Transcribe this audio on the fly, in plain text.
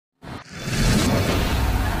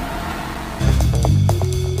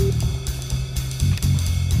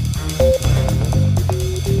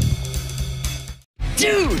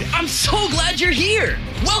so glad you're here!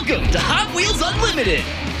 Welcome to Hot Wheels Unlimited!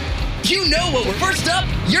 You know what we're first up,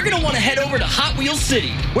 you're gonna want to head over to Hot Wheels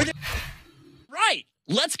City, where right,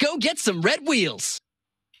 let's go get some red wheels.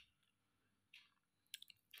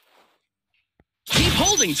 Keep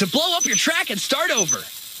holding to blow up your track and start over.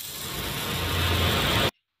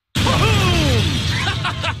 Boom!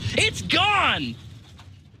 It's gone!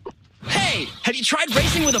 Hey, have you tried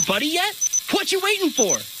racing with a buddy yet? What you waiting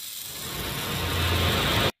for?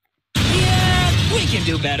 Yeah, we can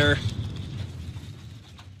do better.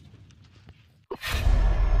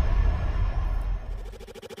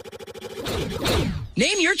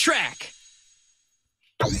 Name your track.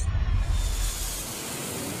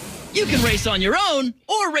 You can race on your own,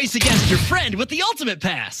 or race against your friend with the Ultimate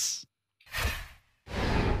Pass.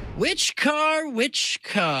 Which car?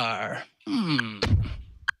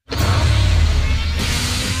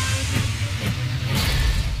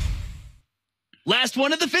 Last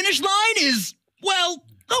one at the finish line is, well,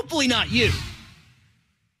 hopefully not you.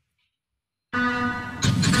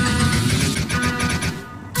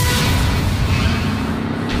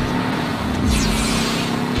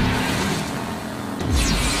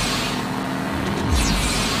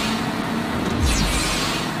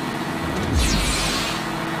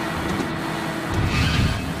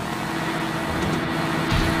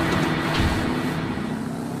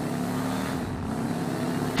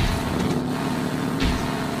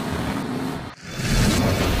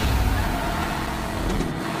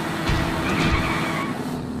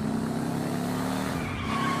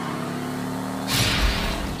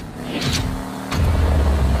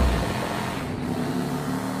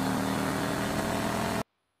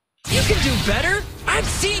 You can do better. I've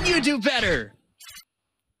seen you do better.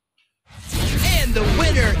 And the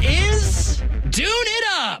winner is... Dune It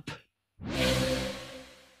Up!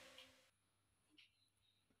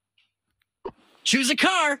 Choose a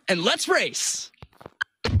car and let's race.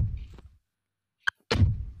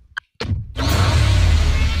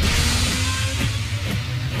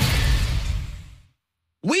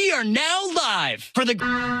 We are now live for the...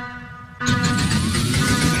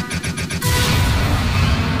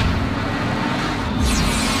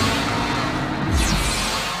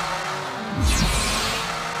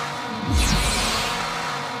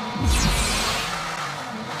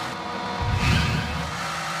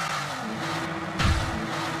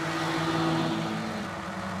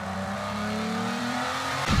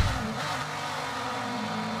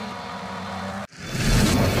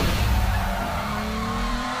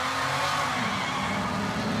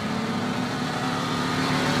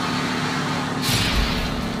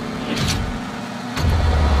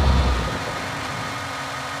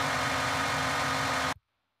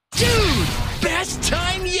 Best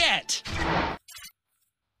time yet!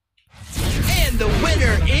 And the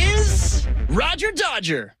winner is...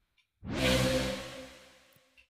 Rodger.